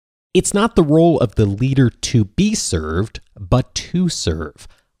It's not the role of the leader to be served, but to serve.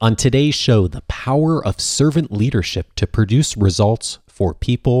 On today's show, the power of servant leadership to produce results for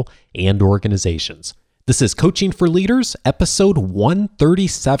people and organizations. This is Coaching for Leaders, episode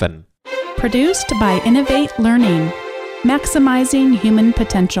 137. Produced by Innovate Learning, maximizing human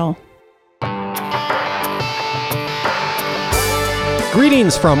potential.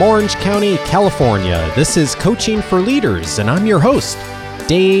 Greetings from Orange County, California. This is Coaching for Leaders, and I'm your host,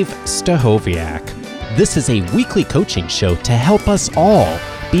 Dave Stachowiak. This is a weekly coaching show to help us all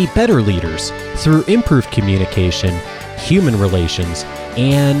be better leaders through improved communication, human relations,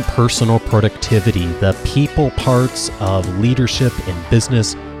 and personal productivity, the people parts of leadership and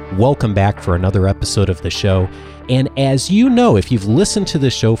business. Welcome back for another episode of the show. And as you know, if you've listened to the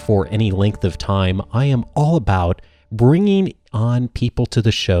show for any length of time, I am all about bringing on people to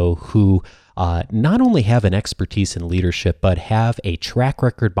the show who not only have an expertise in leadership, but have a track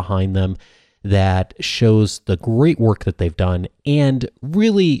record behind them that shows the great work that they've done and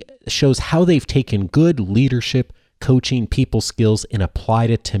really shows how they've taken good leadership, coaching, people skills and applied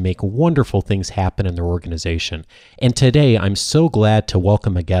it to make wonderful things happen in their organization. And today, I'm so glad to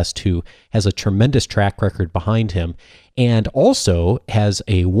welcome a guest who has a tremendous track record behind him and also has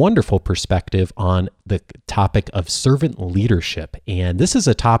a wonderful perspective on the topic of servant leadership. And this is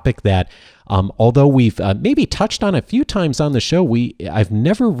a topic that, although we've maybe touched on a few times on the show, I've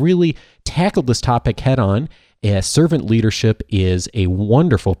never really tackled this topic head on. Servant leadership is a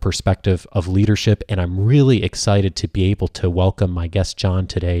wonderful perspective of leadership, and I'm really excited to be able to welcome my guest, John,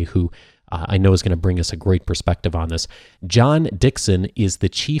 today, who I know is going to bring us a great perspective on this. John Dixon is the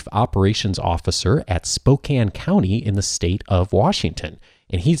Chief Operations Officer at Spokane County in the state of Washington,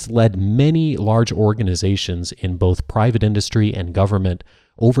 and he's led many large organizations in both private industry and government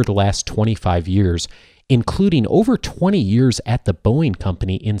over the last 25 years, including over 20 years at the Boeing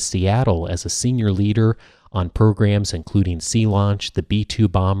Company in Seattle as a senior leader on programs including Sea Launch, the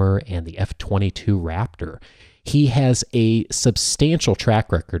B-2 bomber, and the F-22 Raptor. He has a substantial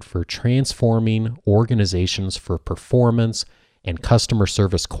track record for transforming organizations for performance and customer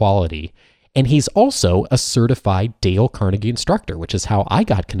service quality. And he's also a certified Dale Carnegie instructor, which is how I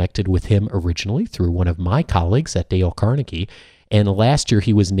got connected with him originally through one of my colleagues at Dale Carnegie. And last year,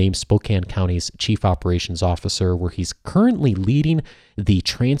 he was named Spokane County's Chief Operations Officer, where he's currently leading the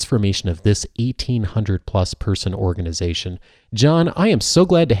transformation of this 1,800-plus person organization. John, I am so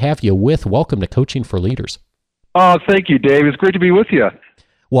glad to have you with. Welcome to Coaching for Leaders. Oh, thank you, Dave. It's great to be with you.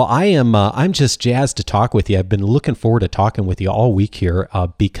 Well, I'm just jazzed to talk with you. I've been looking forward to talking with you all week here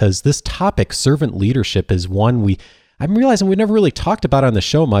because this topic, servant leadership, is one I'm realizing we've never really talked about on the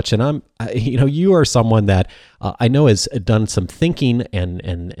show much. And you are someone that I know has done some thinking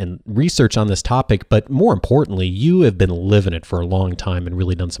and research on this topic, but more importantly, you have been living it for a long time and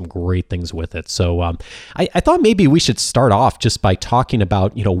really done some great things with it. So I thought maybe we should start off just by talking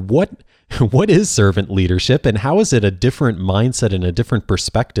about, what is servant leadership and how is it a different mindset and a different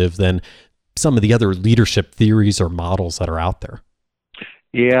perspective than some of the other leadership theories or models that are out there?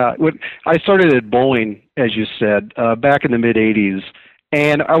 Yeah, I started at Boeing, as you said, back in the mid-'80s,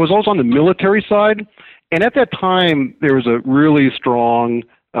 and I was also on the military side, and at that time, there was a really strong,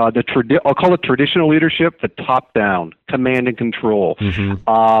 I'll call it traditional leadership, the top-down, command and control. Mm-hmm.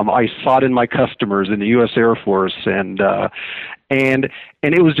 I saw it in my customers in the U.S. Air Force, and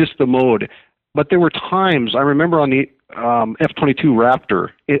it was just the mode. But there were times, I remember on the F-22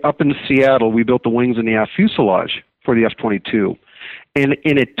 Raptor, up in Seattle, we built the wings and the aft fuselage for the F-22. And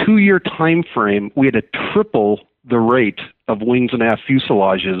in a 2-year time frame, we had to triple the rate of wings and aft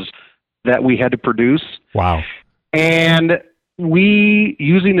fuselages that we had to produce. Wow. And we,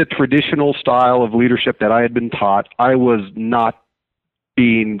 using the traditional style of leadership that I had been taught, I was not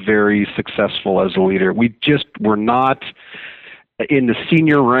being very successful as a leader. We just were not in the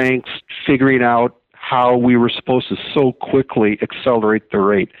senior ranks figuring out how we were supposed to so quickly accelerate the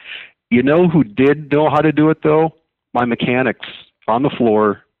rate. You know who did know how to do it, though? My mechanics on the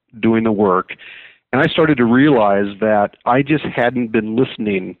floor doing the work. And I started to realize that I just hadn't been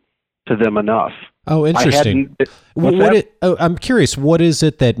listening to them enough. Oh, interesting. I'm curious, what is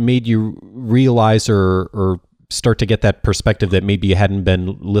it that made you realize or start to get that perspective that maybe you hadn't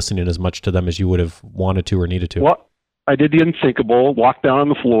been listening as much to them as you would have wanted to or needed to? Well, I did the unthinkable, walked down on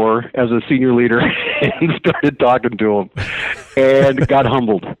the floor as a senior leader and started talking to them and got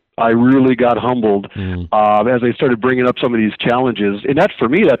humbled. I really got humbled as I started bringing up some of these challenges. And that, for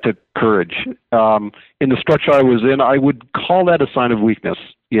me, that took courage. In the structure I was in, I would call that a sign of weakness,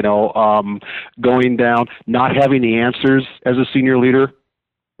 going down, not having the answers as a senior leader,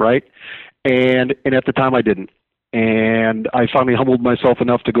 right? And at the time I didn't. And I finally humbled myself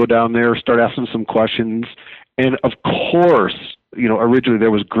enough to go down there, start asking some questions. And of course, originally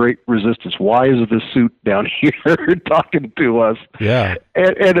there was great resistance. Why is the suit down here talking to us? Yeah.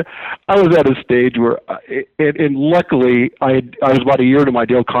 And I was at a stage where, and luckily, I was about a year into my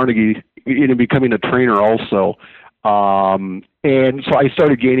Dale Carnegie in becoming a trainer also. And so I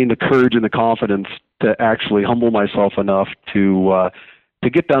started gaining the courage and the confidence to actually humble myself enough to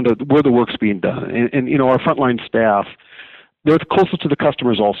get down to where the work's being done. And our frontline staff, they're the closest to the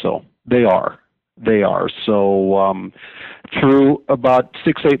customers also. They are. So through about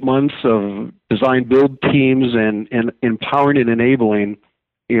 6-8 months of design build teams and empowering and enabling,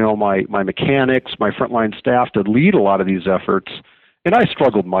 my mechanics, my frontline staff to lead a lot of these efforts, and I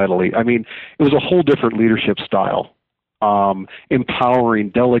struggled mightily. I mean, it was a whole different leadership style, empowering,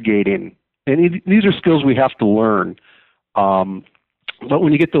 delegating, and these are skills we have to learn. But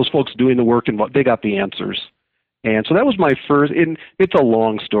when you get those folks doing the work, and they got the answers. And so that was my first, and it's a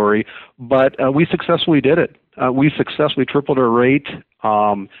long story, but we successfully did it. We successfully tripled our rate.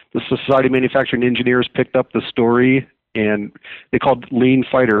 The Society of Manufacturing Engineers picked up the story, and they called it Lean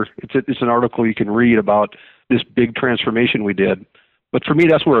Fighter. It's an article you can read about this big transformation we did. But for me,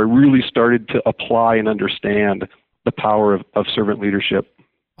 that's where I really started to apply and understand the power of servant leadership.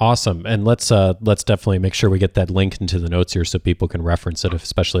 Awesome. And let's definitely make sure we get that link into the notes here so people can reference it,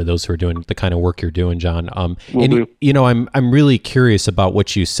 especially those who are doing the kind of work you're doing, John. I'm really curious about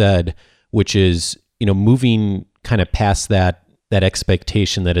what you said, which is, moving kind of past that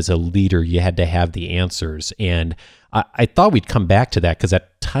expectation that as a leader, you had to have the answers. And I thought we'd come back to that because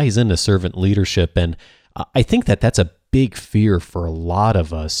that ties into servant leadership. And I think that's a big fear for a lot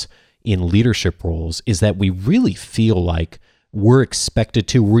of us in leadership roles, is that we really feel like we're expected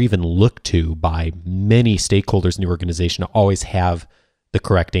to, or even looked to by many stakeholders in the organization to always have the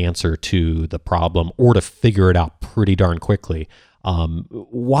correct answer to the problem or to figure it out pretty darn quickly.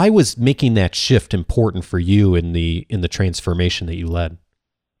 Why was making that shift important for you in the transformation that you led?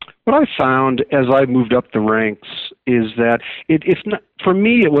 What I found as I moved up the ranks is that it's not, for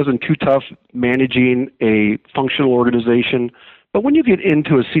me, it wasn't too tough managing a functional organization. But when you get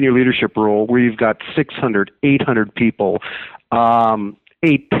into a senior leadership role where you've got 600, 800 people, 8-10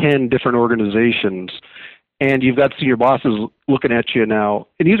 different organizations, and you've got senior bosses looking at you now,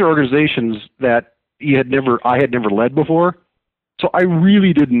 and these are organizations that I had never led before. So I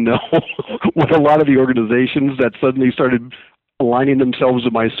really didn't know what a lot of the organizations that suddenly started aligning themselves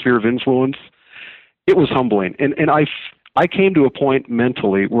with my sphere of influence. It was humbling, and I came to a point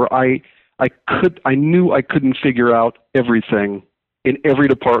mentally where I knew I couldn't figure out everything in every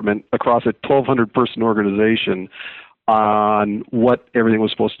department across a 1,200 person organization on what everything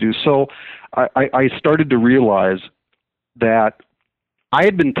was supposed to do. So I started to realize that I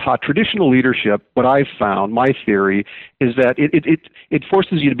had been taught traditional leadership. What I found, my theory, is that it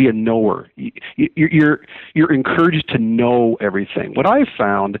forces you to be a knower. You're encouraged to know everything. What I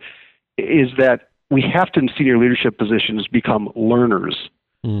found is that we have to, in senior leadership positions, become learners.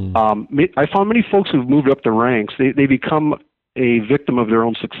 I found many folks who've moved up the ranks, they become a victim of their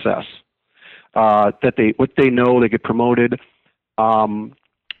own success. What they know, they get promoted. And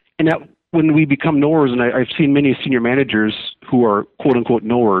that when we become knowers, and I've seen many senior managers who are quote unquote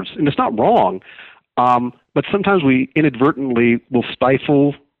knowers, and it's not wrong, but sometimes we inadvertently will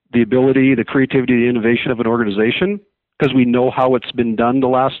stifle the ability, the creativity, the innovation of an organization because we know how it's been done the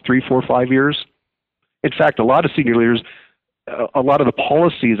last 3, 4, 5 years. In fact, a lot of senior leaders, a lot of the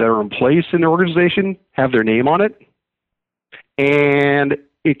policies that are in place in the organization have their name on it. And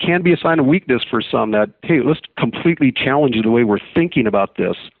it can be a sign of weakness for some that, hey, let's completely challenge the way we're thinking about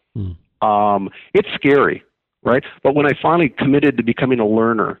this. It's scary, right? But when I finally committed to becoming a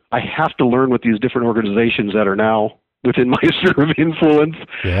learner, I have to learn with these different organizations that are now within my sphere of influence.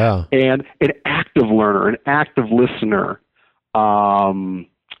 Yeah. And an active learner, an active listener.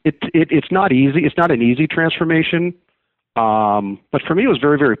 It's not easy. It's not an easy transformation. But for me, it was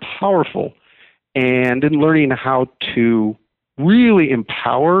very, very powerful. And in learning how to really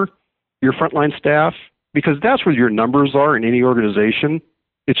empower your frontline staff, because that's where your numbers are in any organization.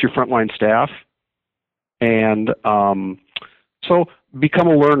 It's your frontline staff. And so become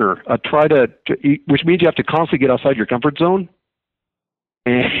a learner. Which means you have to constantly get outside your comfort zone.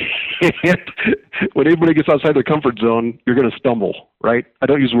 And when anybody gets outside their comfort zone, you're going to stumble, right? I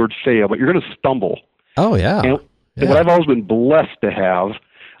don't use the word fail, but you're going to stumble. Oh, yeah. And what I've always been blessed to have,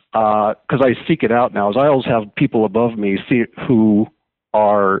 because I seek it out now, is I always have people above me who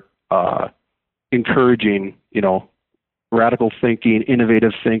are encouraging, radical thinking,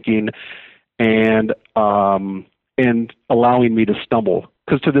 innovative thinking, and allowing me to stumble.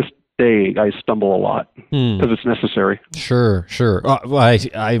 Because to this day, I stumble a lot because it's necessary. Sure. Well,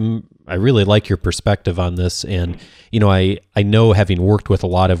 I really like your perspective on this, and I know, having worked with a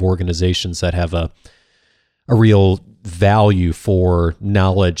lot of organizations that have a real value for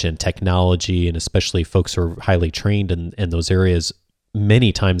knowledge and technology, and especially folks who are highly trained in those areas,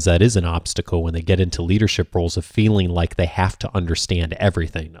 many times that is an obstacle when they get into leadership roles, of feeling like they have to understand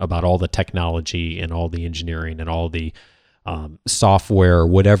everything about all the technology and all the engineering and all the software,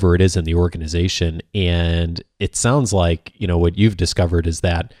 whatever it is in the organization. And it sounds like, what you've discovered is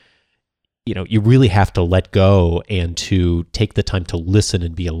that, you really have to let go and to take the time to listen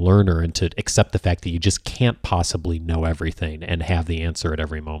and be a learner, and to accept the fact that you just can't possibly know everything and have the answer at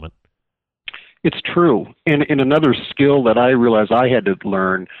every moment. It's true. And another skill that I realized I had to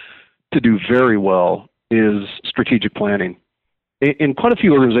learn to do very well is strategic planning. In quite a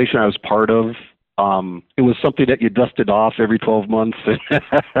few organizations I was part of, it was something that you dusted off every 12 months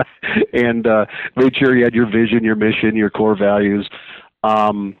and made sure you had your vision, your mission, your core values.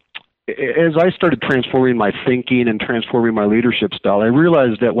 As I started transforming my thinking and transforming my leadership style, I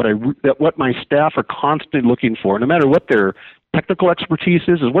realized that what my staff are constantly looking for, no matter what their technical expertise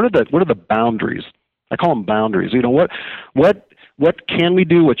is what are the boundaries? I call them boundaries. What can we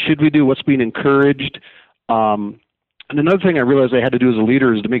do? What should we do? What's being encouraged? And another thing I realized I had to do as a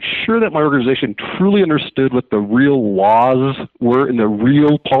leader is to make sure that my organization truly understood what the real laws were and the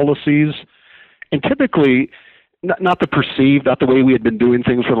real policies. And typically, not the perceived, not the way we had been doing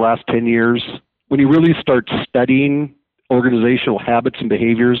things for the last 10 years. When you really start studying organizational habits and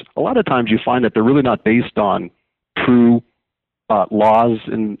behaviors, a lot of times you find that they're really not based on true laws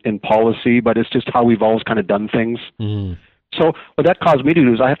and policy, but it's just how we've always kind of done things. So what that caused me to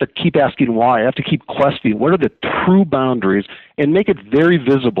do is I have to keep asking why. I have to keep questioning what are the true boundaries, and make it very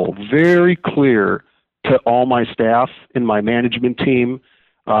visible, very clear to all my staff and my management team.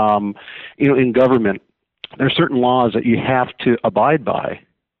 In government, there are certain laws that you have to abide by,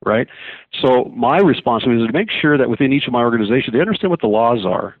 right? So my responsibility is to make sure that within each of my organizations, they understand what the laws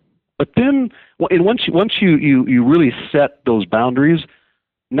are. But then, and once you really set those boundaries,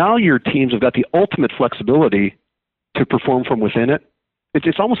 now your teams have got the ultimate flexibility to perform from within it.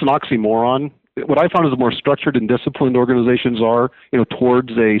 It's almost an oxymoron. What I found is the more structured and disciplined organizations are,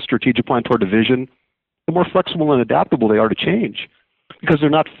 towards a strategic plan, toward a vision, the more flexible and adaptable they are to change, because they're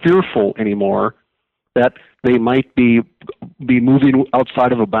not fearful anymore that they might be moving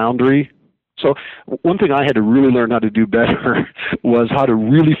outside of a boundary. So one thing I had to really learn how to do better was how to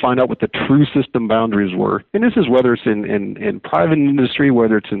really find out what the true system boundaries were. And this is whether it's in private industry,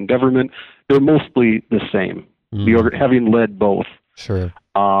 whether it's in government, they're mostly the same, having led both. Sure.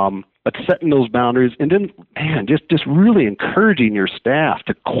 But setting those boundaries, and then, just really encouraging your staff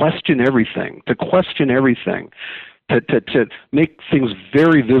to question everything, to make things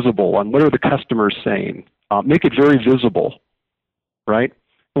very visible on what are the customers saying. Make it very visible, right?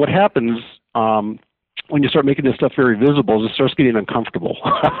 What happens when you start making this stuff very visible is it starts getting uncomfortable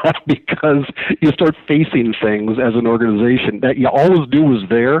because you start facing things as an organization that you always knew was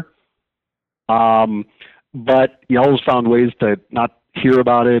there, but you always found ways to not hear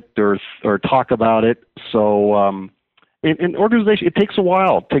about it or talk about it. So in organization, it takes a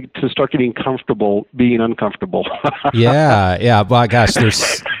while to start getting comfortable being uncomfortable. Yeah. Well, gosh,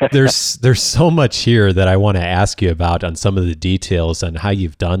 there's so much here that I want to ask you about on some of the details and how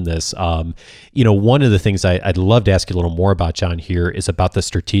you've done this. One of the things I'd love to ask you a little more about, John, here is about the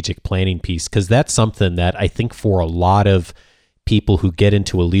strategic planning piece, because that's something that I think for a lot of people who get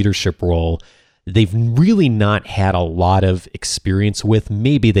into a leadership role, they've really not had a lot of experience with.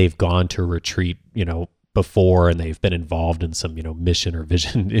 Maybe they've gone to a retreat, before, and they've been involved in some, mission or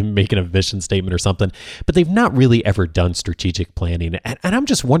vision, in making a vision statement or something, but they've not really ever done strategic planning. And I'm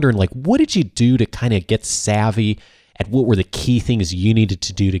just wondering, what did you do to kind of get savvy at what were the key things you needed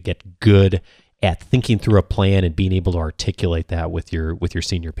to do to get good at thinking through a plan and being able to articulate that with your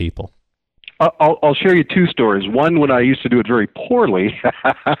senior people? I'll share you two stories. One, when I used to do it very poorly.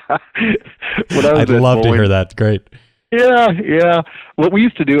 I'd love to hear that. Great. Yeah. What we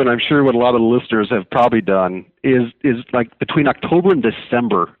used to do, and I'm sure what a lot of the listeners have probably done, is like between October and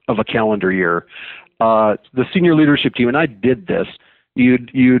December of a calendar year, the senior leadership team, and I did this,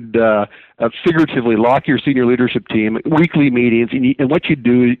 you'd figuratively lock your senior leadership team, weekly meetings, and what you'd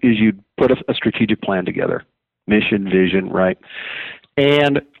do is you'd put a strategic plan together, mission, vision, right?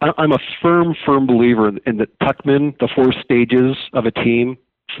 And I'm a firm believer in the Tuckman, the 4 stages of a team: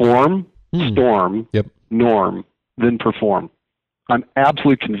 form, storm, norm, then perform. I'm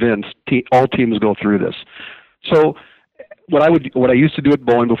absolutely convinced all teams go through this. So what I used to do at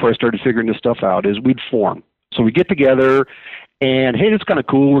Boeing before I started figuring this stuff out is we'd form. So we get together And hey, it's kind of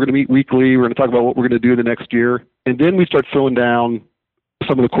cool. We're going to meet weekly. We're going to talk about what we're going to do the next year. And then we start throwing down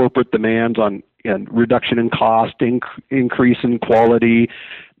some of the corporate demands on reduction in cost, increase in quality.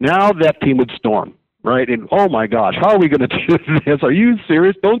 Now that team would storm, right? And oh my gosh, how are we going to do this? Are you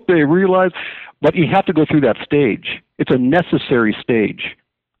serious? Don't they realize? But you have to go through that stage. It's a necessary stage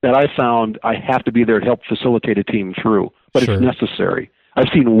that I found I have to be there to help facilitate a team through. But Sure. It's necessary. I've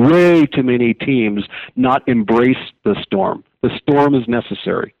seen way too many teams not embrace the storm. The storm is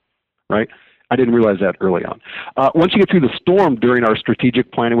necessary, right? I didn't realize that early on. Once you get through the storm during our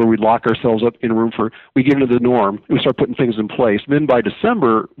strategic planning where we lock ourselves up in a room we get into the norm, we start putting things in place. Then by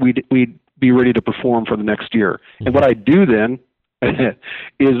December, we'd be ready to perform for the next year. Mm-hmm. And what I do then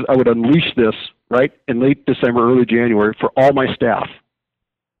is I would unleash this, right, in late December, early January for all my staff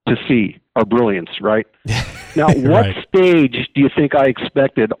to see our brilliance, right? Now, what Right. stage do you think I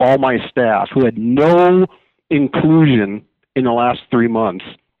expected all my staff who had no inclusion in the last 3 months?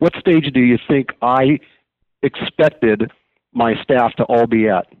 What stage do you think I expected my staff to all be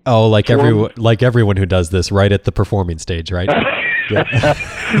at? Oh, like everyone who does this, right at the performing stage, right?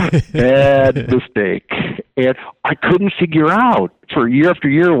 Bad mistake. And I couldn't figure out for year after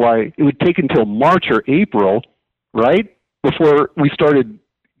year why it would take until March or April, right, before we started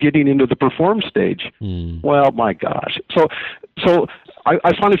getting into the perform stage. Well, my gosh. So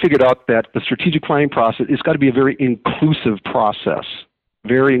I finally figured out that the strategic planning process has got to be a very inclusive process,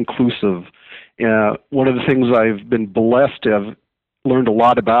 very inclusive. One of the things I've been blessed to have learned a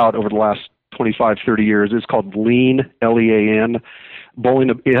lot about over the last 25, 30 years is called Lean, L-E-A-N. Bowling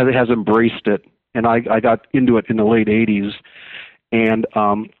has embraced it, and I got into it in the late 80s. And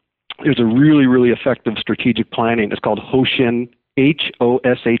there's a really, really effective strategic planning. It's called Hoshin,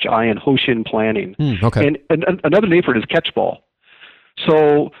 H-O-S-H-I-N, Hoshin planning. Okay. And another name for it is catchball.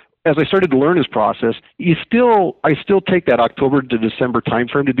 So as I started to learn this process, I still take that October to December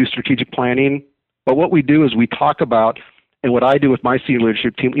timeframe to do strategic planning. But what we do is we talk about, and what I do with my senior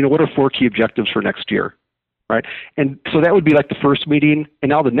leadership team, what are 4 key objectives for next year, right? And so that would be like the first meeting. And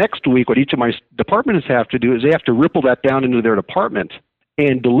now the next week, what each of my departments have to do is they have to ripple that down into their department.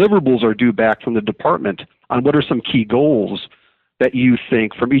 And deliverables are due back from the department on what are some key goals that you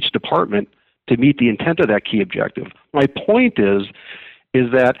think from each department to meet the intent of that key objective. My point is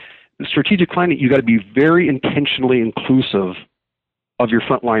that the strategic planning, you got to be very intentionally inclusive of your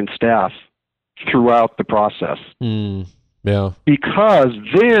frontline staff throughout the process. Yeah. Because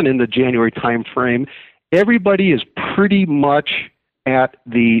then in the January timeframe, everybody is pretty much at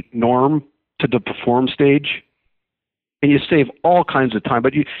the norm to the perform stage, and you save all kinds of time.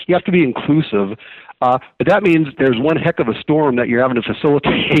 But you have to be inclusive. But that means there's one heck of a storm that you're having to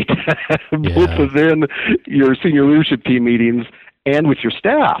facilitate both within your senior leadership team meetings and with your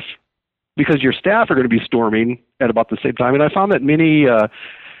staff, because your staff are going to be storming at about the same time. And I found that many,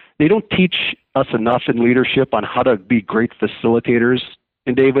 they don't teach us enough in leadership on how to be great facilitators.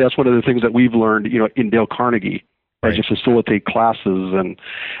 And Dave, that's one of the things that we've learned, in Dale Carnegie, as you facilitate classes, and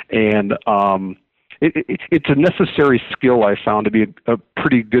it's a necessary skill I found to be a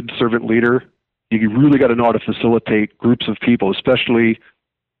pretty good servant leader. You really got to know how to facilitate groups of people, especially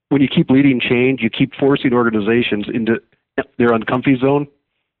when you keep leading change. You keep forcing organizations into their uncomfy zone.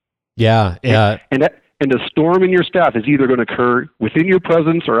 Yeah. And the storm in your staff is either going to occur within your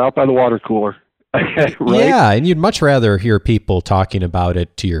presence or out by the water cooler. Right? Yeah, and you'd much rather hear people talking about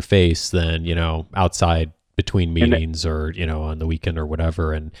it to your face than, outside between meetings or, on the weekend or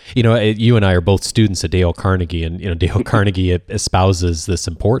whatever. And, you and I are both students at Dale Carnegie, and, Dale Carnegie espouses this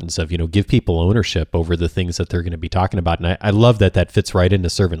importance of, give people ownership over the things that they're going to be talking about. And I love that fits right into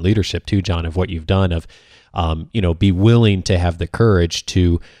servant leadership too, John, of what you've done of, be willing to have the courage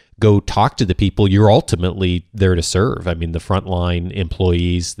to go talk to the people you're ultimately there to serve. I mean, the frontline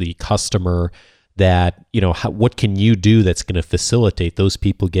employees, the customer, that, what can you do that's going to facilitate those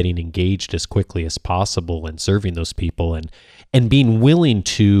people getting engaged as quickly as possible and serving those people, and being willing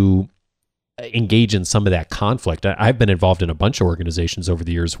to engage in some of that conflict. I've been involved in a bunch of organizations over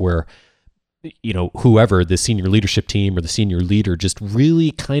the years where, whoever, the senior leadership team or the senior leader, just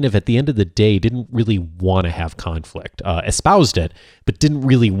really kind of at the end of the day didn't really want to have conflict, espoused it, but didn't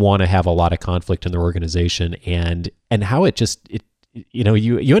really want to have a lot of conflict in their organization, and how it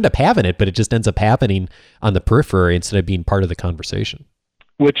you end up having it, but it just ends up happening on the periphery instead of being part of the conversation.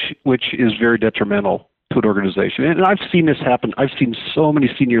 Which is very detrimental to an organization. And I've seen this happen. I've seen so many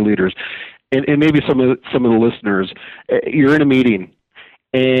senior leaders, and maybe some of the listeners, you're in a meeting,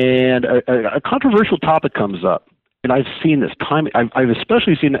 and a controversial topic comes up. And I've seen this time. I've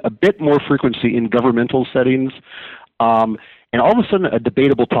especially seen a bit more frequency in governmental settings. And all of a sudden, a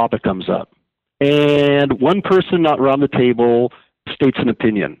debatable topic comes up. and one person not around the table states an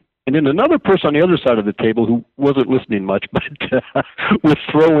opinion. And then another person on the other side of the table who wasn't listening much, but will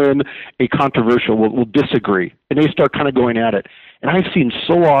throw in a controversial, will disagree. And they start kind of going at it. And I've seen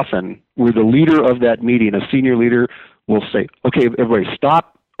so often where the leader of that meeting, a senior leader, will say, okay, everybody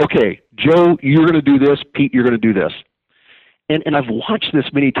stop. Okay, Joe, you're going to do this. Pete, you're going to do this. And I've watched this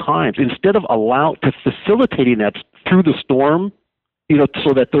many times. Instead of facilitating that through the storm,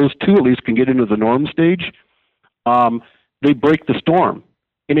 so that those two at least can get into the norm stage, they break the storm.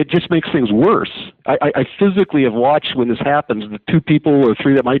 And it just makes things worse. I physically have watched when this happens, the two people or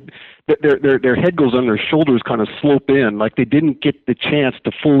three that their head goes on their shoulders kind of slope in, like they didn't get the chance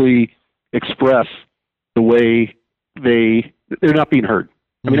to fully express the way they're not being heard.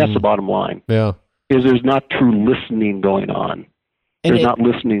 I mean, that's the bottom line. Yeah. Is there's not true listening going on. There's not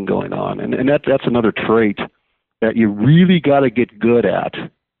listening going on. And that's another trait that you really got to get good at.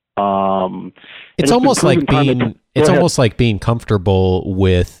 It's almost like being comfortable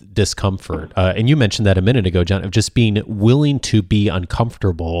with discomfort. And you mentioned that a minute ago, John, of just being willing to be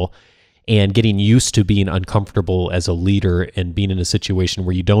uncomfortable and getting used to being uncomfortable as a leader and being in a situation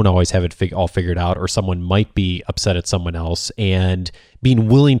where you don't always have it all figured out, or someone might be upset at someone else, and being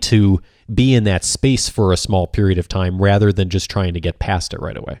willing to be in that space for a small period of time rather than just trying to get past it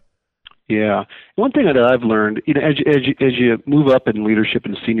right away. Yeah. One thing that I've learned, as you move up in leadership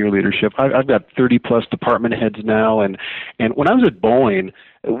and senior leadership, I've got 30 plus department heads now, and when I was at Boeing,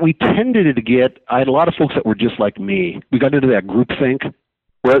 we tended to I had a lot of folks that were just like me. We got into that groupthink,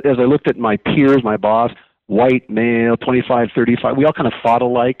 where as I looked at my peers, my boss, white male, 25, 35, we all kind of thought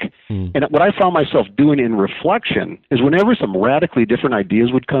alike. And what I found myself doing in reflection is whenever some radically different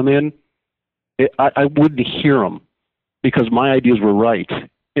ideas would come in, I wouldn't hear them because my ideas were right.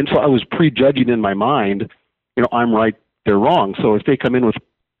 And so I was prejudging in my mind, I'm right, they're wrong. So if they come in with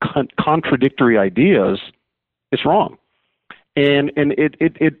contradictory ideas, it's wrong. And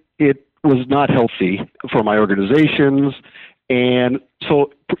it was not healthy for my organizations. And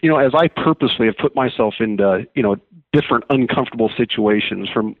so, as I purposely have put myself into, different uncomfortable situations,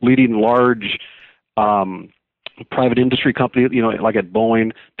 from leading large private industry companies, like at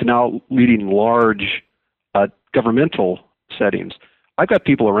Boeing, to now leading large governmental settings, I've got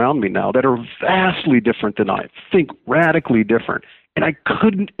people around me now that are vastly different than I think, radically different, and I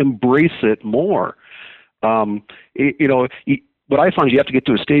couldn't embrace it more. What I find is you have to get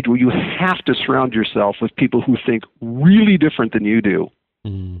to a stage where you have to surround yourself with people who think really different than you do,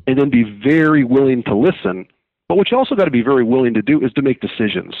 and then be very willing to listen. But what you also got to be very willing to do is to make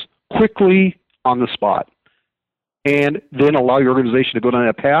decisions quickly on the spot, and then allow your organization to go down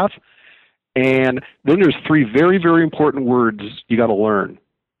that path. And then there's three very, very important words you got to learn.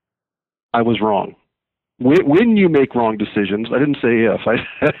 I was wrong. When you make wrong decisions, I didn't say if.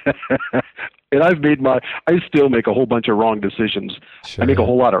 And I still make a whole bunch of wrong decisions. Sure. I make a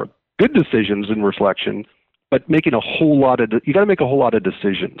whole lot of good decisions in reflection, but you got to make a whole lot of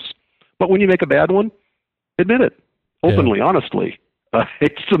decisions. But when you make a bad one, admit it openly, honestly.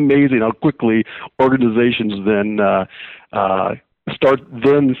 It's amazing how quickly organizations then start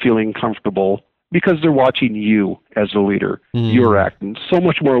then feeling comfortable because they're watching you as a leader. You're acting. So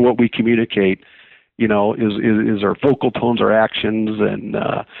much more of what we communicate, is our vocal tones, our actions. And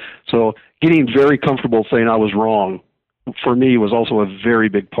so getting very comfortable saying I was wrong, for me, was also a very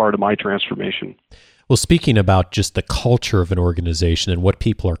big part of my transformation. Well, speaking about just the culture of an organization and what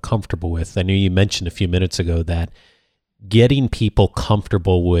people are comfortable with, I know you mentioned a few minutes ago that getting people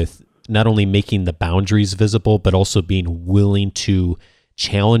comfortable with not only making the boundaries visible, but also being willing to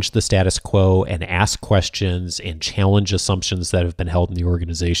challenge the status quo and ask questions and challenge assumptions that have been held in the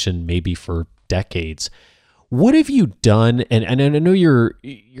organization maybe for decades. What have you done? And I know you're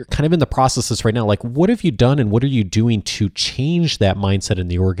kind of in the process of this right now. Like, what have you done and what are you doing to change that mindset in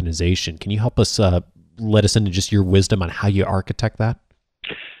the organization? Can you help us let us into just your wisdom on how you architect that?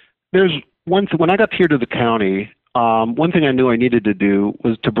 There's one thing. When I got here to the county, one thing I knew I needed to do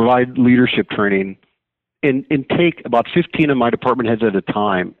was to provide leadership training and take about 15 of my department heads at a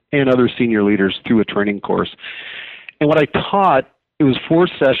time and other senior leaders through a training course. And what I taught, it was 4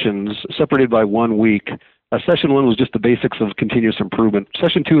 sessions separated by 1 week. Session 1 was just the basics of continuous improvement.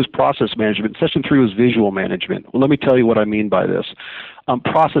 Session 2 is process management. Session 3 was visual management. Well, let me tell you what I mean by this.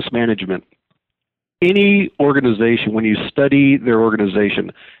 Process management. Any organization, when you study their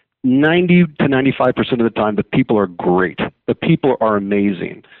organization, 90 to 95% of the time, the people are great. The people are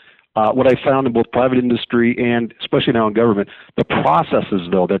amazing. What I found in both private industry and especially now in government, the processes,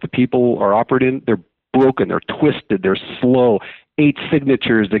 though, that the people are operating, they're broken, they're twisted, they're slow, 8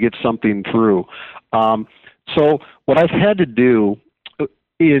 signatures to get something through. So what I've had to do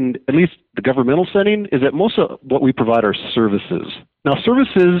in at least the governmental setting is that most of what we provide are services. Now,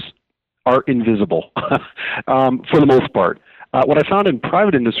 services are invisible for the most part. What I found in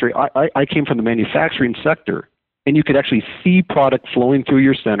private industry, I came from the manufacturing sector, and you could actually see product flowing through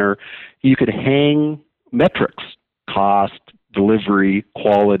your center. You could hang metrics, cost, delivery,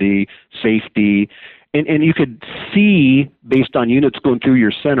 quality, safety, and you could see, based on units going through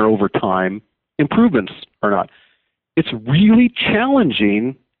your center over time, improvements or not. It's really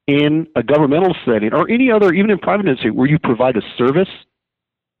challenging in a governmental setting or any other, even in private industry, where you provide a service.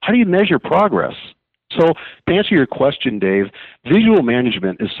 How do you measure progress? So to answer your question, Dave, visual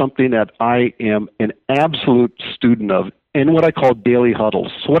management is something that I am an absolute student of in what I call daily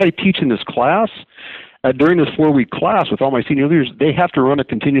huddles. So what I teach in this class, during this 4-week class with all my senior leaders, they have to run a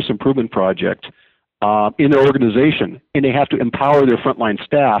continuous improvement project in their organization, and they have to empower their frontline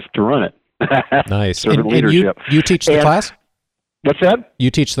staff to run it. Nice. Servant And leadership. you teach the class? What's that?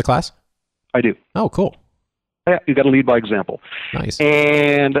 You teach the class? I do. Oh, cool. Yeah, you got to lead by example. Nice.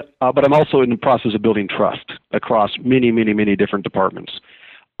 And but I'm also in the process of building trust across many, many, many different departments.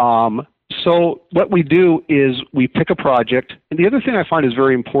 So what we do is we pick a project, and the other thing I find is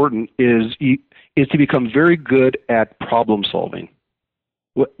very important is to become very good at problem solving.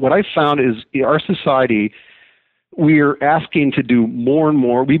 What I found is in our society, we're asking to do more and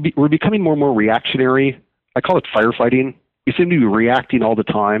more. We're becoming more and more reactionary. I call it firefighting. We seem to be reacting all the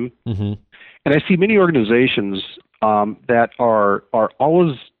time. Mm-hmm. And I see many organizations that are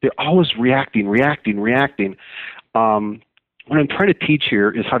always reacting. What I'm trying to teach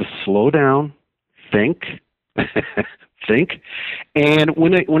here is how to slow down, think, and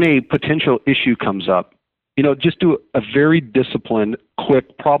when a potential issue comes up, just do a very disciplined,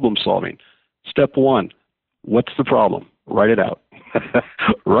 quick problem solving. Step 1, what's the problem? Write it out.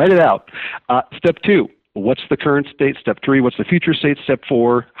 Write it out. Step 2. What's the current state? Step 3, what's the future state? Step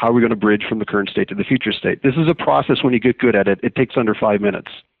 4, how are we going to bridge from the current state to the future state? This is a process. When you get good at it, it takes under 5 minutes.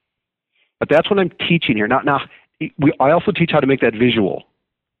 But that's what I'm teaching here. Now, I also teach how to make that visual.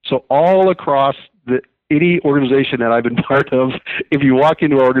 So all across any organization that I've been part of, if you walk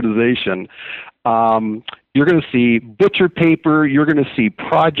into an organization, you're going to see butcher paper, you're going to see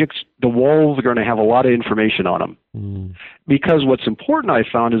projects, the walls are going to have a lot of information on them. Mm. Because what's important, I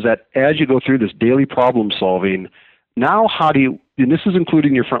found, is that as you go through this daily problem solving, now how do you, and this is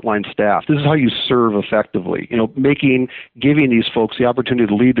including your frontline staff, this is how you serve effectively, giving these folks the opportunity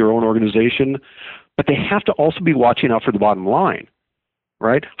to lead their own organization, but they have to also be watching out for the bottom line,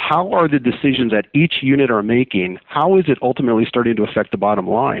 right? How are the decisions that each unit are making, how is it ultimately starting to affect the bottom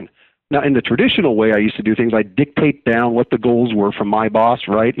line? Now, in the traditional way I used to do things, I dictate down what the goals were from my boss,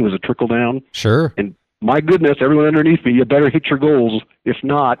 right? It was a trickle down. Sure. And my goodness, everyone underneath me, you better hit your goals. If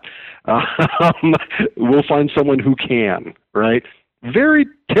not, we'll find someone who can, right? Very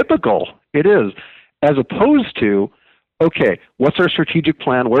typical, it is. As opposed to, okay, what's our strategic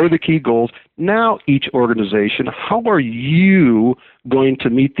plan? What are the key goals? Now, each organization, how are you going to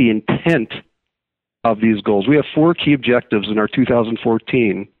meet the intent of these goals? We have 4 key objectives in our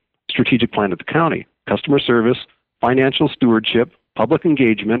 2014 strategic plan at the county: customer service, financial stewardship, public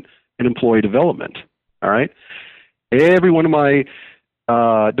engagement, and employee development. All right? Every one of my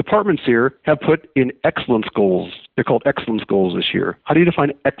departments here have put in excellence goals. They're called excellence goals this year. How do you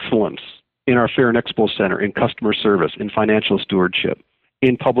define excellence in our Fair and Expo Center, in customer service, in financial stewardship,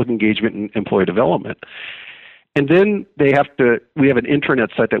 in public engagement and employee development? And then we have an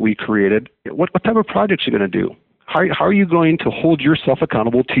intranet site that we created. What type of projects are you going to do? How are you going to hold yourself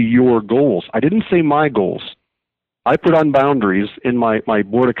accountable to your goals? I didn't say my goals. I put on boundaries in my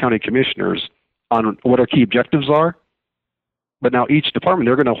Board of County Commissioners on what our key objectives are. But now each department,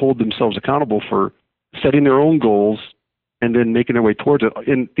 they're going to hold themselves accountable for setting their own goals and then making their way towards it.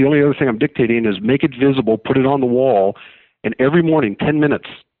 And the only other thing I'm dictating is make it visible, put it on the wall, and every morning, 10 minutes,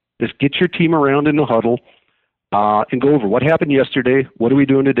 just get your team around in the huddle and go over what happened yesterday, what are we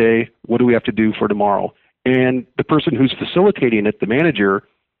doing today, what do we have to do for tomorrow. And the person who's facilitating it, the manager,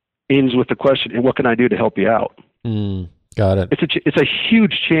 ends with the question, and what can I do to help you out? Got it. It's a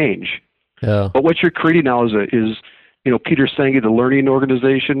huge change. Yeah. But what you're creating now is Peter Senge, the learning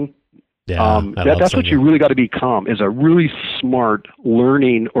organization. Yeah, that's what you really got to become, is a really smart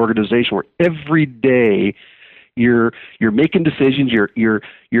learning organization where every day you're making decisions,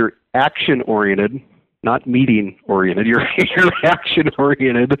 you're action oriented, not meeting oriented. You're action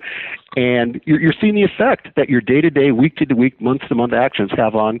oriented, and you're seeing the effect that your day to day, week to week, month to month actions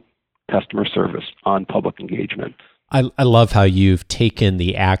have on customer service, on public engagement. I love how you've taken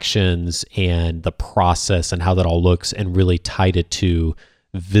the actions and the process and how that all looks and really tied it to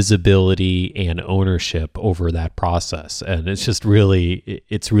visibility and ownership over that process. And it's just really,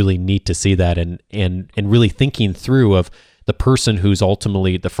 it's really neat to see that, and really thinking through of the person who's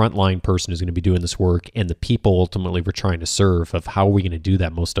ultimately the frontline person who's going to be doing this work, and the people ultimately we're trying to serve, of how are we going to do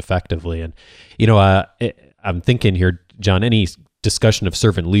that most effectively. And, I'm thinking here, John, any discussion of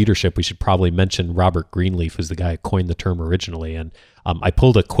servant leadership, we should probably mention Robert Greenleaf, who's the guy who coined the term originally. And I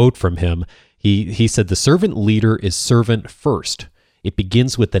pulled a quote from him. He said, "The servant leader is servant first. It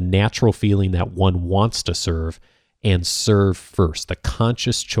begins with the natural feeling that one wants to serve, and serve first, the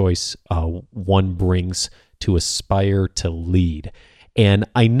conscious choice one brings to aspire to lead." And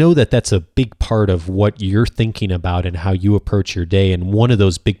I know that that's a big part of what you're thinking about and how you approach your day. And one of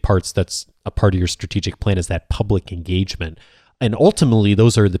those big parts that's a part of your strategic plan is that public engagement. And ultimately,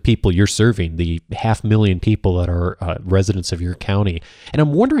 those are the people you're serving, the 500,000 people that are residents of your county. And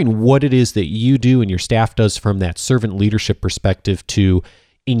I'm wondering what it is that you do and your staff does from that servant leadership perspective to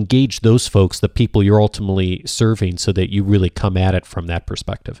engage those folks, the people you're ultimately serving, so that you really come at it from that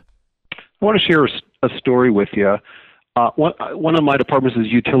perspective. I want to share a story with you. One of my departments is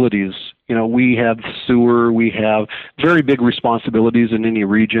utilities. We have sewer, we have very big responsibilities in any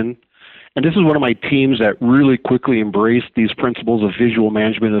region. And this is one of my teams that really quickly embraced these principles of visual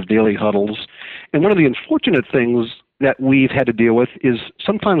management, of daily huddles. And one of the unfortunate things that we've had to deal with is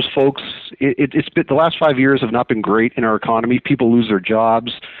sometimes folks, it's been, the last 5 years have not been great in our economy. People lose their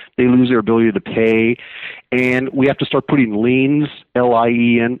jobs, they lose their ability to pay, and we have to start putting liens,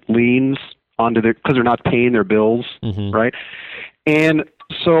 L-I-E-N, liens, onto their, because they're not paying their bills, right? And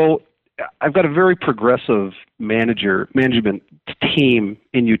so I've got a very progressive management team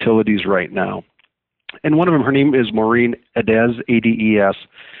in utilities right now. And one of them, her name is Maureen Ades, A-D-E-S.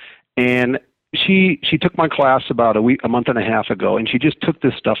 And she took my class about a month and a half ago, and she just took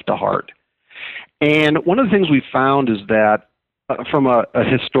this stuff to heart. And one of the things we found is that from a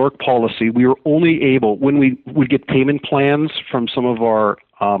historic policy, we were only able, when we would get payment plans from some of our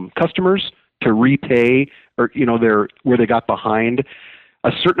customers to repay, or where they got behind,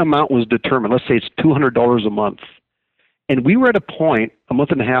 a certain amount was determined. Let's say it's $200 a month. And we were at a point a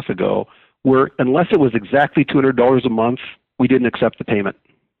month and a half ago where unless it was exactly $200 a month, we didn't accept the payment.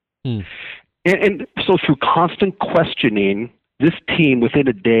 And so through constant questioning, this team, within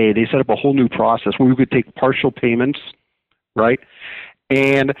a day, they set up a whole new process where we could take partial payments, right?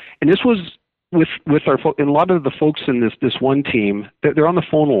 And this was with our and a lot of the folks in this one team, they're on the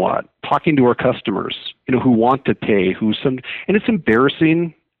phone a lot, talking to our customers, who want to pay, and it's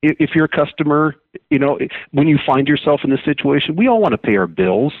embarrassing if you're a customer, when you find yourself in this situation. We all want to pay our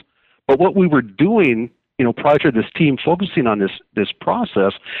bills, but what we were doing, prior to this team focusing on this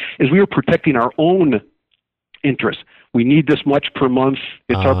process, is we were protecting our own interests. We need this much per month.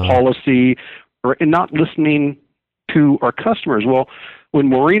 It's our policy, and not listening to our customers. Well, when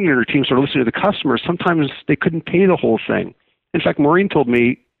Maureen and her team started listening to the customers, sometimes they couldn't pay the whole thing. In fact, Maureen told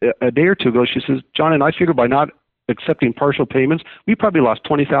me a day or two ago, she says, "John, and I figured by not accepting partial payments, we probably lost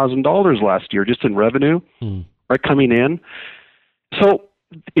 $20,000 last year just in revenue, right, coming in." So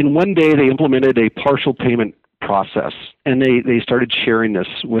in one day, they implemented a partial payment process, and they started sharing this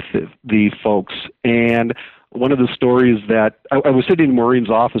with the folks. And one of the stories that I was sitting in Maureen's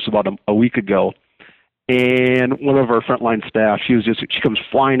office about a week ago, and one of our frontline staff, she comes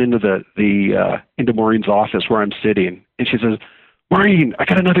flying into into Maureen's office where I'm sitting, and she says, "Maureen, I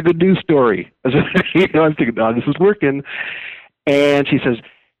got another good news story." I'm thinking, "Oh, this is working." And she says,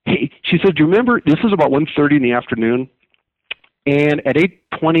 "Hey," she said, "Do you remember?" This is about 1:30 in the afternoon, and at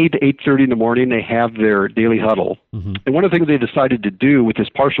 8:20 to 8:30 in the morning, they have their daily huddle. And one of the things they decided to do with this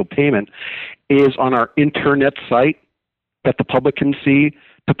partial payment is on our internet site that the public can see,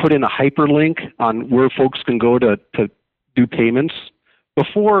 to put in a hyperlink on where folks can go to do payments.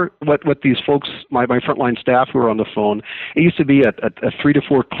 Before, what these folks, my frontline staff who were on the phone, it used to be a 3 to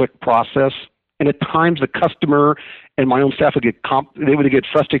 4 click process, and at times the customer and my own staff would get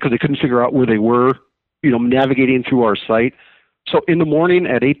frustrated because they couldn't figure out where they were, navigating through our site. So in the morning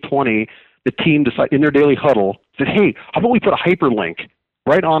at 8:20, the team decided in their daily huddle, said, "Hey, how about we put a hyperlink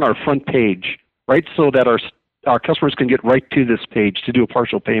right on our front page, right, so that our customers can get right to this page to do a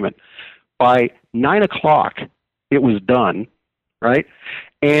partial payment." By 9 o'clock, it was done, right?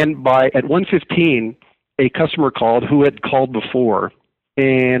 And at 1:15, a customer called who had called before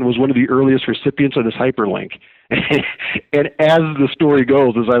and was one of the earliest recipients of this hyperlink. And as the story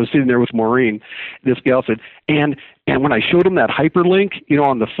goes, as I was sitting there with Maureen, this gal said, and when I showed him that hyperlink,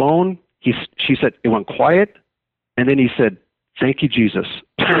 on the phone, she said it went quiet, and then he said, thank you, Jesus.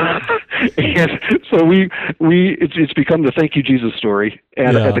 And so it's become the thank you, Jesus story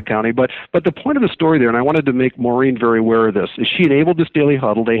at the county. But the point of the story there, and I wanted to make Maureen very aware of this, is she enabled this daily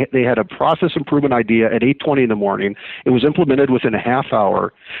huddle. They had a process improvement idea at 8:20 in the morning. It was implemented within a half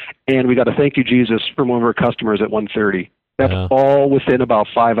hour, and we got a thank you, Jesus from one of our customers at 1:30. That's all within about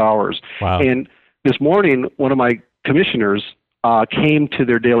 5 hours. Wow. And this morning, one of my commissioners came to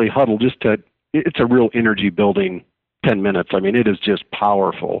their daily huddle it's a real energy building 10 minutes. I mean, it is just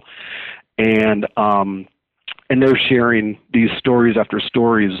powerful. And they're sharing these stories after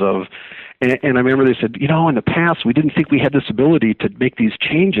stories of, and I remember they said, in the past, we didn't think we had this ability to make these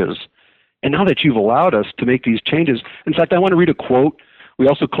changes. And now that you've allowed us to make these changes, in fact, I want to read a quote. We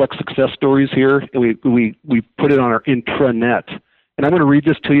also collect success stories here, and we put it on our intranet. And I'm going to read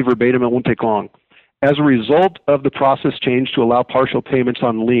this to you verbatim. It won't take long. As a result of the process change to allow partial payments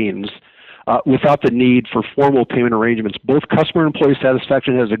on liens, without the need for formal payment arrangements, both customer and employee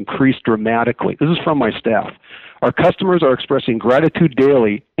satisfaction has increased dramatically. This is from my staff. Our customers are expressing gratitude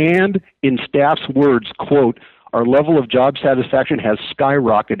daily, and in staff's words, quote, our level of job satisfaction has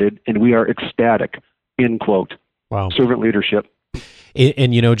skyrocketed, and we are ecstatic, end quote. Wow. Servant leadership.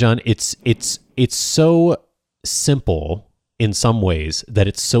 And John, it's so simple in some ways that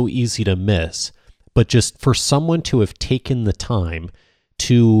it's so easy to miss, but just for someone to have taken the time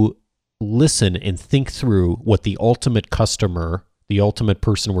to listen and think through what the ultimate customer, the ultimate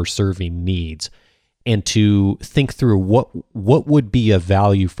person we're serving needs, and to think through what would be of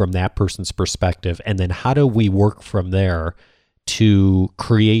value from that person's perspective, and then how do we work from there to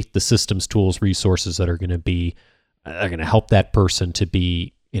create the systems, tools, resources that are going to help that person to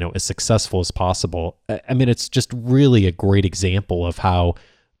be as successful as possible. I mean, it's just really a great example of how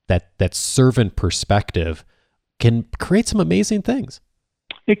that servant perspective can create some amazing things.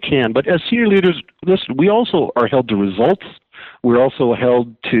 It can, but as senior leaders, listen, we also are held to results. We're also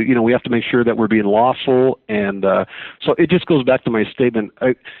held to, we have to make sure that we're being lawful. And so it just goes back to my statement.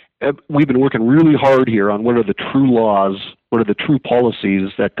 We've been working really hard here on what are the true laws, what are the true policies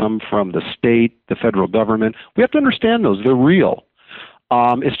that come from the state, the federal government. We have to understand those. They're real.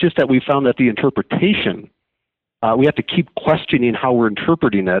 It's just that we found that the interpretation, we have to keep questioning how we're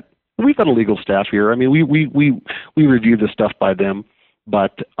interpreting it. We've got a legal staff here. I mean, we review this stuff by them.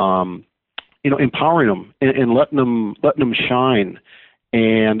 But empowering them and letting them shine,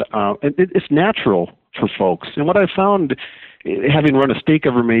 and it's natural for folks. And what I found, having run a state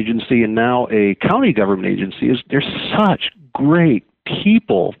government agency and now a county government agency, is there's such great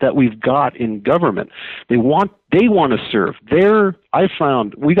people that we've got in government. They want to serve. I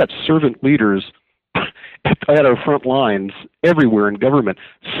found we got servant leaders at our front lines everywhere in government.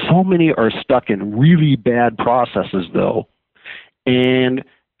 So many are stuck in really bad processes, though. And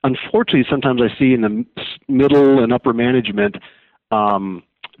unfortunately, sometimes I see in the middle and upper management,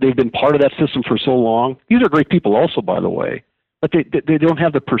 they've been part of that system for so long. These are great people also, by the way, but they don't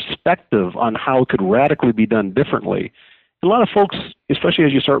have the perspective on how it could radically be done differently. And a lot of folks, especially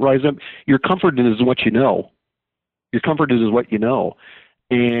as you start rising up, your comfort is what you know. Your comfort is what you know.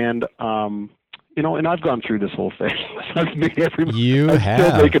 And and I've gone through this whole thing. I've made I'm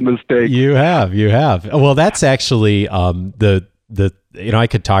still making mistakes. You have. Well, that's actually I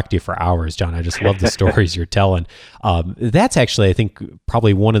could talk to you for hours, John. I just love the stories you're telling. That's actually, I think,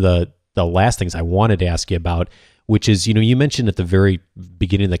 probably one of the last things I wanted to ask you about, which is, you mentioned at the very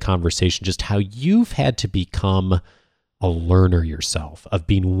beginning of the conversation just how you've had to become a learner yourself, of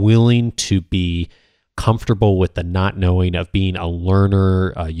being willing to be comfortable with the not knowing, of being a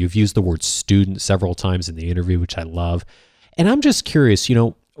learner. You've used the word student several times in the interview, which I love. And I'm just curious,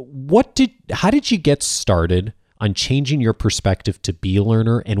 how did you get started on changing your perspective to be a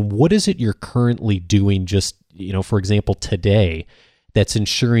learner, and what is it you're currently doing just, for example, today, that's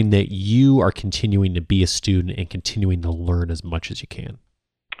ensuring that you are continuing to be a student and continuing to learn as much as you can?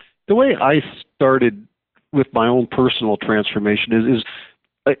 The way I started with my own personal transformation is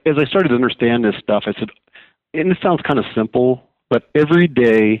as I started to understand this stuff, I said, and it sounds kind of simple, but every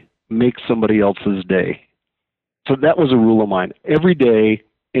day makes somebody else's day. So that was a rule of mine. Every day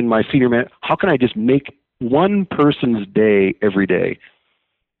in my senior man, how can I just make one person's day every day?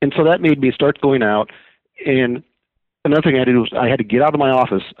 And so that made me start going out. And another thing I had to do was I had to get out of my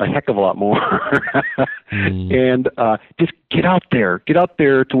office a heck of a lot more and just get out there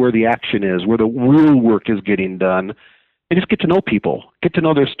to where the action is, where the real work is getting done, and just get to know people, get to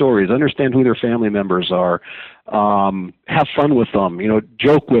know their stories, understand who their family members are, have fun with them,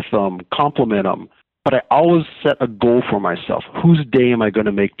 joke with them, compliment them. But I always set a goal for myself. Whose day am I going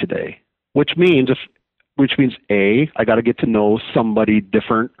to make today? Which means A, I got to get to know somebody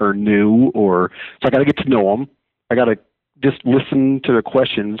different or new, so I got to get to know them. I got to just listen to their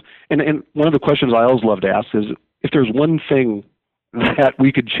questions. And one of the questions I always love to ask is, if there's one thing that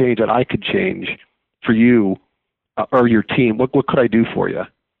we could change, that I could change for you or your team, what could I do for you?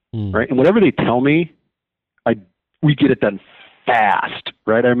 Right? And whatever they tell me, we get it done fast,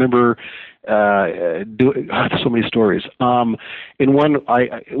 right? I remember so many stories. In one,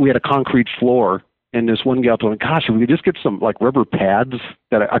 we had a concrete floor, and this one gal told me, "Gosh, if we could just get some like rubber pads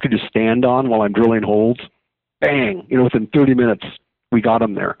that I could just stand on while I'm drilling holes." Bang! Within 30 minutes, we got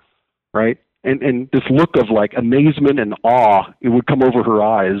them there, right? And this look of like amazement and awe, it would come over her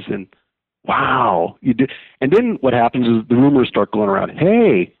eyes, and wow, you did. And then what happens is the rumors start going around.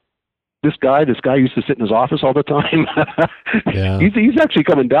 Hey, this guy used to sit in his office all the time. Yeah. He's actually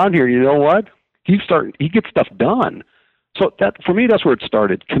coming down here. You know what? He gets stuff done. So that, for me, that's where it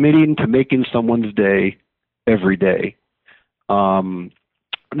started. Committing to making someone's day every day. Then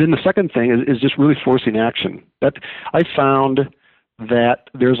the second thing is just really forcing action. That I found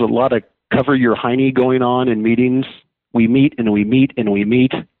that there's a lot of cover your hiney going on in meetings. We meet and we meet and we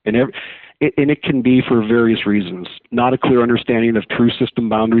meet, and it can be for various reasons. Not a clear understanding of true system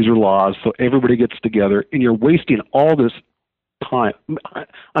boundaries or laws, so everybody gets together, and you're wasting all this time.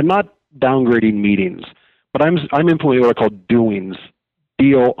 I'm not downgrading meetings, but I'm implementing what I call doings,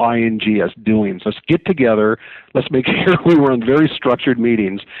 D-O-I-N-G-S, doings. Let's get together. Let's make sure we run very structured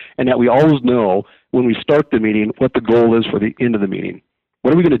meetings, and that we always know when we start the meeting what the goal is for the end of the meeting.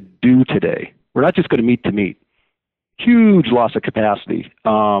 What are we going to do today? We're not just going to meet to meet. Huge loss of capacity.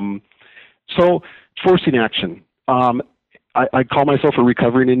 So forcing action. I call myself a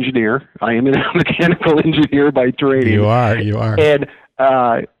recovering engineer. I am a mechanical engineer by training. You are. And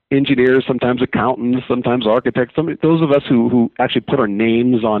engineers, sometimes accountants, sometimes architects. Those of us who actually put our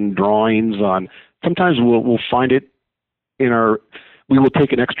names on drawings sometimes we'll find it we will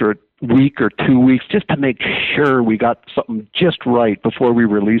take an extra week or 2 weeks just to make sure we got something just right before we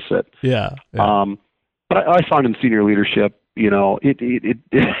release it. Yeah. But I find in senior leadership,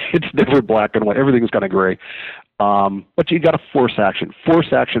 it's never black and white. Everything's kind of gray. But you got to force action. Hey, is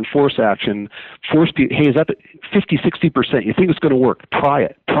that 50, 60%? You think it's going to work? Try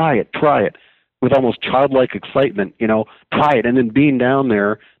it with almost childlike excitement, try it. And then being down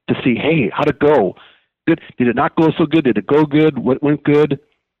there to see, hey, how'd it go? Good. Did it not go so good? Did it go good? What went good?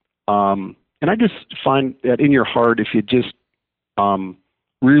 And I just find that in your heart, if you just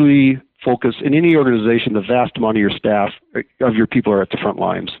really focus in any organization, the vast amount of your staff, of your people, are at the front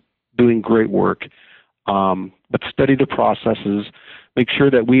lines doing great work. But study the processes, make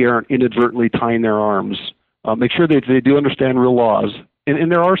sure that we aren't inadvertently tying their arms, make sure that they do understand real laws.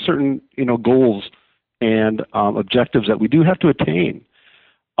 And there are certain, goals and objectives that we do have to attain.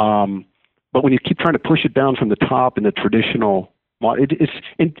 But when you keep trying to push it down from the top in the traditional, it's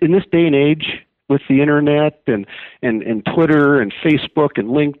in this day and age with the internet and Twitter and Facebook and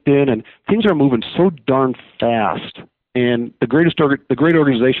LinkedIn, and things are moving so darn fast. And the great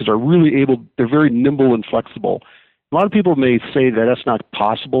organizations are really they're very nimble and flexible. A lot of people may say that that's not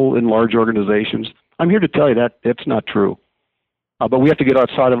possible in large organizations. I'm here to tell you that that's not true. But we have to get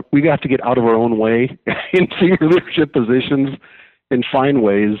out of our own way in senior leadership positions and find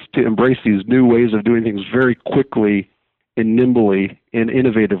ways to embrace these new ways of doing things very quickly and nimbly and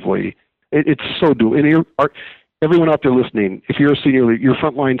innovatively. It's so doable. And everyone out there listening, if you're a senior leader, your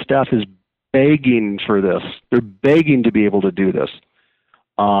frontline staff is begging for this. They're begging to be able to do this.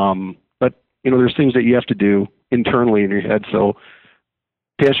 But, there's things that you have to do internally in your head. So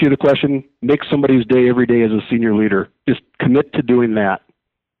to answer you the question, make somebody's day every day as a senior leader. Just commit to doing that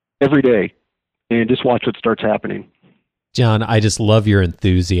every day and just watch what starts happening. John, I just love your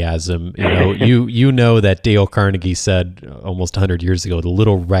enthusiasm. You know that Dale Carnegie said almost 100 years ago, the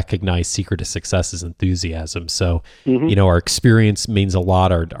little recognized secret to success is enthusiasm. So, our experience means a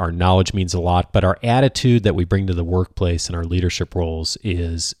lot, our knowledge means a lot, but our attitude that we bring to the workplace and our leadership roles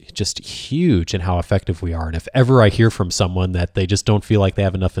is just huge in how effective we are. And if ever I hear from someone that they just don't feel like they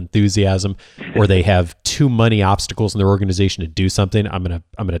have enough enthusiasm or they have too many obstacles in their organization to do something, I'm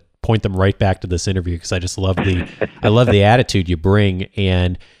gonna point them right back to this interview, because I just love the attitude you bring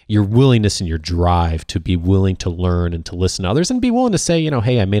and your willingness and your drive to be willing to learn and to listen to others and be willing to say,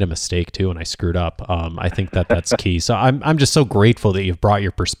 hey, I made a mistake too and I screwed up. I think that's key. So I'm just so grateful that you've brought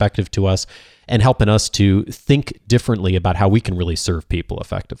your perspective to us and helping us to think differently about how we can really serve people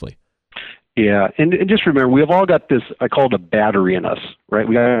effectively. Yeah, and just remember, we have all got this, I call it a battery in us, right?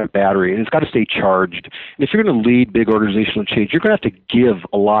 We got a battery, and it's got to stay charged. And if you're going to lead big organizational change, you're going to have to give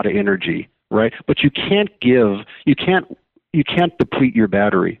a lot of energy, right? But you can't you can't deplete your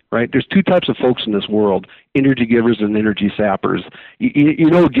battery, right? There's two types of folks in this world, energy givers and energy sappers. You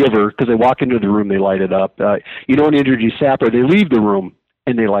know a giver because they walk into the room, they light it up. You know an energy sapper, they leave the room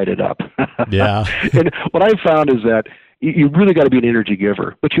and they light it up. Yeah. And what I've found is that you really got to be an energy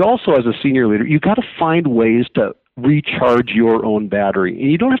giver, but you also, as a senior leader, you got to find ways to recharge your own battery.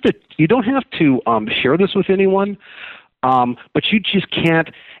 And you don't have to share this with anyone, but you just can't.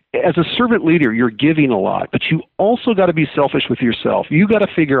 As a servant leader, you're giving a lot, but you also got to be selfish with yourself. You got to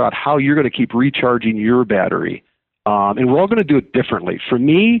figure out how you're going to keep recharging your battery, and we're all going to do it differently. For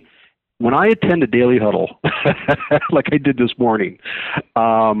me, when I attend a daily huddle, like I did this morning,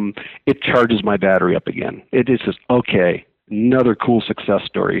 it charges my battery up again. It is just, okay, another cool success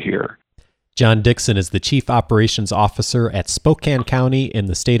story here. John Dixon is the Chief Operations Officer at Spokane County in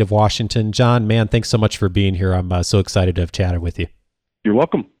the state of Washington. John, man, thanks so much for being here. I'm so excited to have chatted with you. You're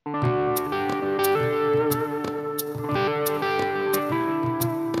welcome.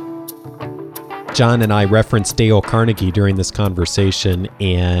 John and I referenced Dale Carnegie during this conversation,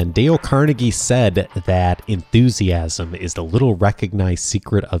 and Dale Carnegie said that enthusiasm is the little recognized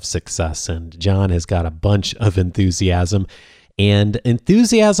secret of success. And John has got a bunch of enthusiasm. And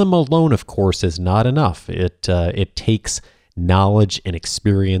enthusiasm alone, of course, is not enough. It takes knowledge and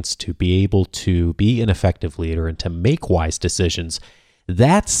experience to be able to be an effective leader and to make wise decisions.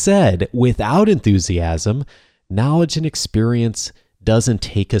 That said, without enthusiasm, knowledge and experience doesn't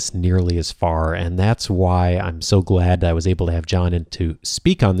take us nearly as far. And that's why I'm so glad that I was able to have John in to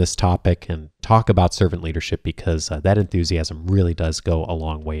speak on this topic and talk about servant leadership, because that enthusiasm really does go a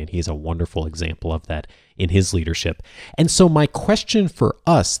long way. And he's a wonderful example of that in his leadership. And so my question for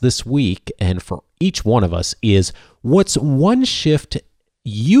us this week, and for each one of us, is what's one shift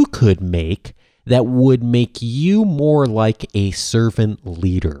you could make that would make you more like a servant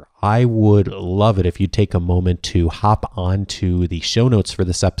leader? I would love it if you'd take a moment to hop onto the show notes for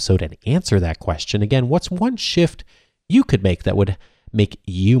this episode and answer that question. Again, what's one shift you could make that would make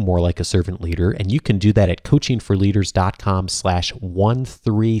you more like a servant leader? And you can do that at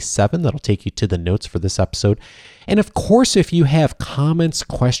coachingforleaders.com/137. That'll take you to the notes for this episode. And of course, if you have comments,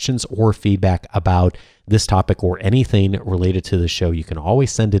 questions, or feedback about this topic or anything related to the show, you can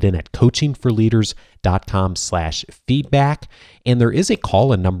always send it in at coachingforleaders.com/feedback. And there is a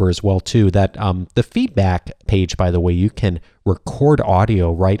call-in number as well, too, that the feedback page, by the way, you can record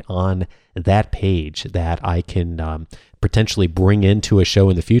audio right on that page that I can potentially bring into a show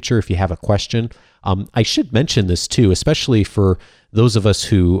in the future if you have a question. I should mention this too, especially for those of us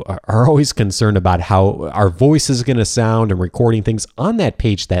who are always concerned about how our voice is going to sound and recording things. On that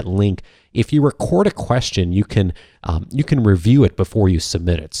page, that link, if you record a question, you can review it before you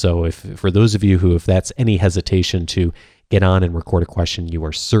submit it. So if for those of you who, if that's any hesitation to get on and record a question, you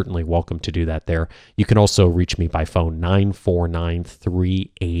are certainly welcome to do that there. You can also reach me by phone,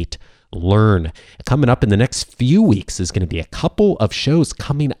 949-38-LEARN. Coming up in the next few weeks is going to be a couple of shows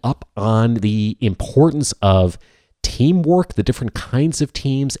coming up on the importance of teamwork, the different kinds of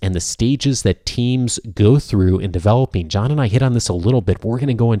teams, and the stages that teams go through in developing. John and I hit on this a little bit. We're going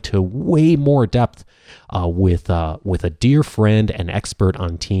to go into way more depth with a dear friend and expert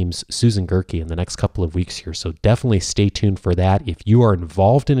on teams, Susan Gerke, in the next couple of weeks here. So definitely stay tuned for that. If you are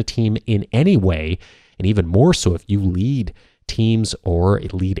involved in a team in any way, and even more so if you lead teams or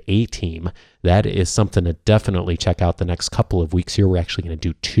lead a team, that is something to definitely check out the next couple of weeks here. We're actually going to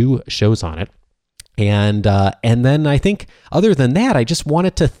do 2 shows on it. And then I think, other than that, I just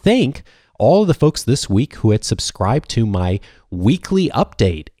wanted to thank all of the folks this week who had subscribed to my weekly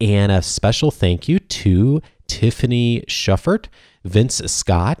update. And a special thank you to Tiffany Schuffert, Vince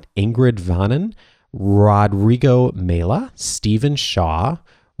Scott, Ingrid Vannen, Rodrigo Mela, Stephen Shaw,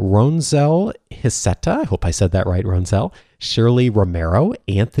 Ronzel Hiseta, I hope I said that right, Ronzel, Shirley Romero,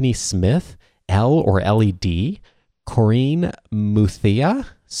 Anthony Smith, L or LED, Corinne Muthia,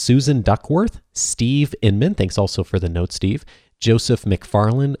 Susan Duckworth, Steve Inman, thanks also for the note, Steve, Joseph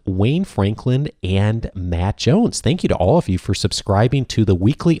McFarland, Wayne Franklin, and Matt Jones. Thank you to all of you for subscribing to the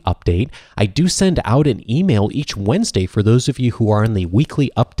weekly update. I do send out an email each Wednesday for those of you who are on the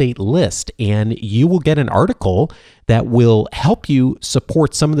weekly update list, and you will get an article that will help you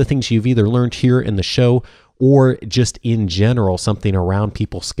support some of the things you've either learned here in the show or just in general, something around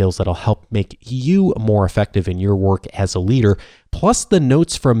people skills that'll help make you more effective in your work as a leader, plus the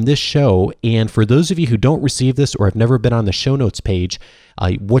notes from this show. And for those of you who don't receive this or have never been on the show notes page,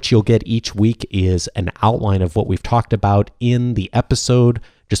 what you'll get each week is an outline of what we've talked about in the episode,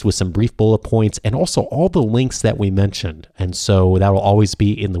 just with some brief bullet points and also all the links that we mentioned. And so that will always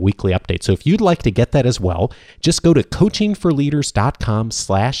be in the weekly update. So if you'd like to get that as well, just go to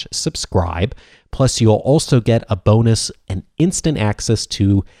coachingforleaders.com/subscribe. Plus, you'll also get a bonus and instant access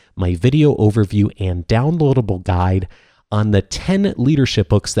to my video overview and downloadable guide on the 10 leadership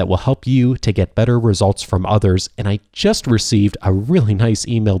books that will help you to get better results from others. And I just received a really nice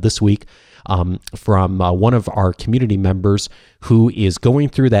email this week from one of our community members who is going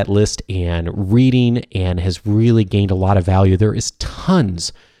through that list and reading and has really gained a lot of value. There is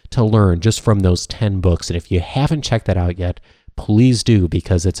tons to learn just from those 10 books. And if you haven't checked that out yet, please do,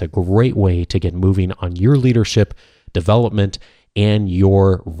 because it's a great way to get moving on your leadership development and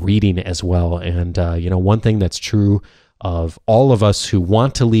your reading as well. And, one thing that's true of all of us who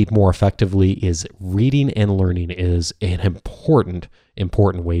want to lead more effectively is reading and learning is an important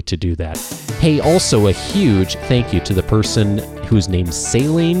way to do that. Hey, also a huge thank you to the person whose name's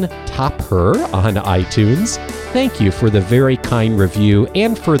Saline Topher on iTunes. Thank you for the very kind review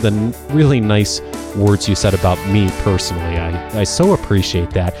and for the really nice words you said about me personally. I so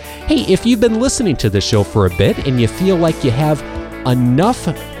appreciate that. Hey, if you've been listening to the show for a bit and you feel like you have enough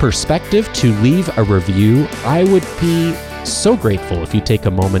perspective to leave a review, I would be so grateful if you take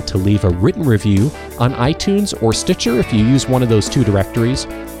a moment to leave a written review on iTunes or Stitcher. If you use one of those two directories,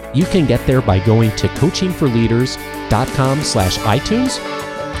 you can get there by going to coachingforleaders.com/iTunes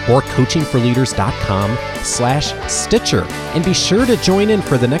or coachingforleaders.com/Stitcher. And be sure to join in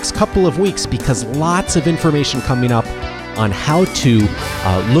for the next couple of weeks, because lots of information coming up on how to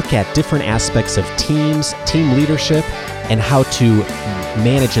look at different aspects of teams, team leadership, and how to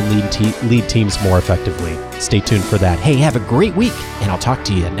manage and lead teams more effectively. Stay tuned for that. Hey, have a great week, and I'll talk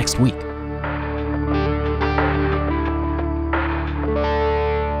to you next week.